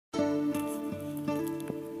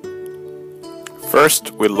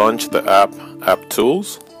First, we launch the app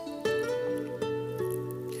AppToolz.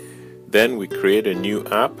 Then we create a new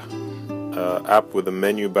app with a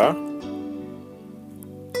menu bar.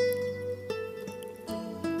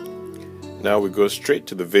 Now we go straight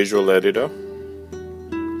to the visual editor.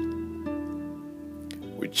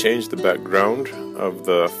 We change the background of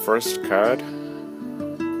the first card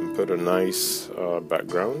and put a nice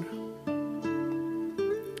background.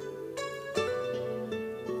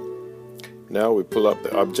 Now we pull up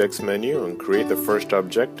the objects menu and create the first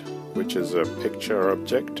object, which is a picture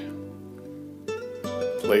object.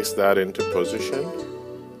 Place that into position.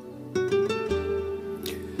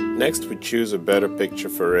 Next, we choose a better picture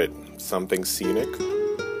for it, something scenic.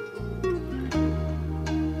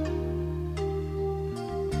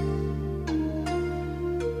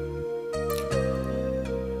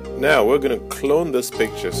 Now we're going to clone this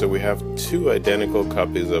picture so we have two identical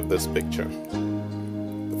copies of this picture.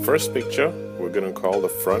 The first picture we're going to call the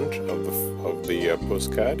front of the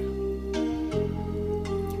postcard.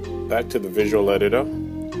 Back to the visual editor.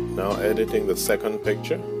 Now editing the second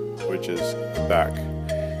picture, which is the back.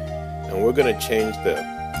 And we're going to change the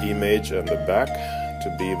image on the back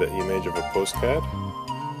to be the image of a postcard.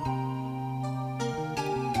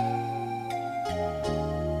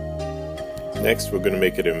 Next, we're going to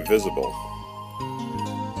make it invisible.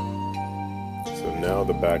 So now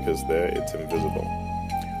the back is there, it's invisible.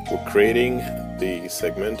 We're creating the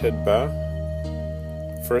segmented bar.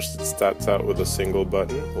 First, it starts out with a single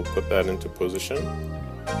button. We'll put that into position.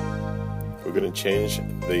 We're going to change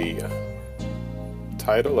the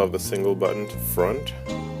title of the single button to front.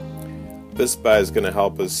 This bar is going to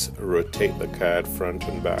help us rotate the card front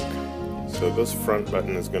and back. So this front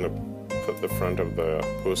button is going to put the front of the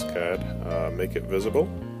postcard, make it visible.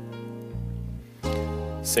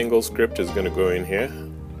 Single script is going to go in here,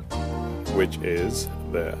 which is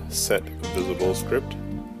the set visible script.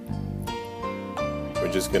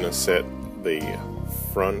 We're just going to set the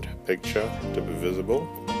front picture to be visible.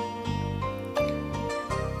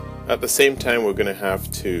 At the same time, we're going to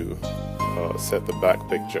have to set the back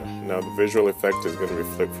picture. Now the visual effect is going to be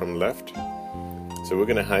flipped from left, so we're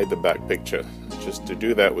going to hide the back picture. Just to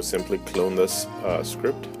do that, we simply clone this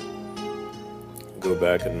script, go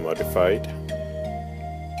back and modify it,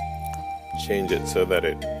 change it so that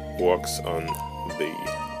it works on the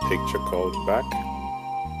picture called back,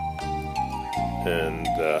 and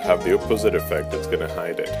have the opposite effect. It's going to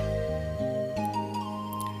hide it.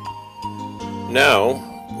 Now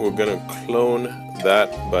we're going to clone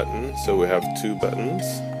that button, so we have two buttons,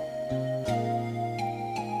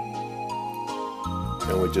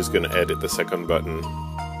 and we're just going to edit the second button,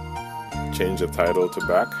 change the title to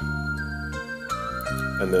back,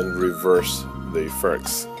 and then reverse the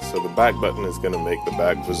first. So the back button is going to make the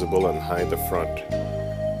back visible and hide the front.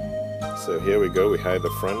 So here we go, we hide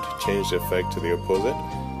the front, change the effect to the opposite,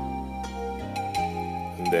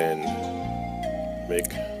 and then make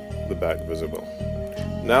the back visible.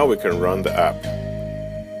 Now we can run the app.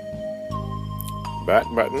 Back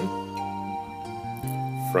button,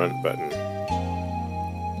 front button,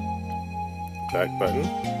 back button,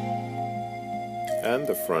 and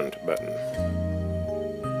the front button.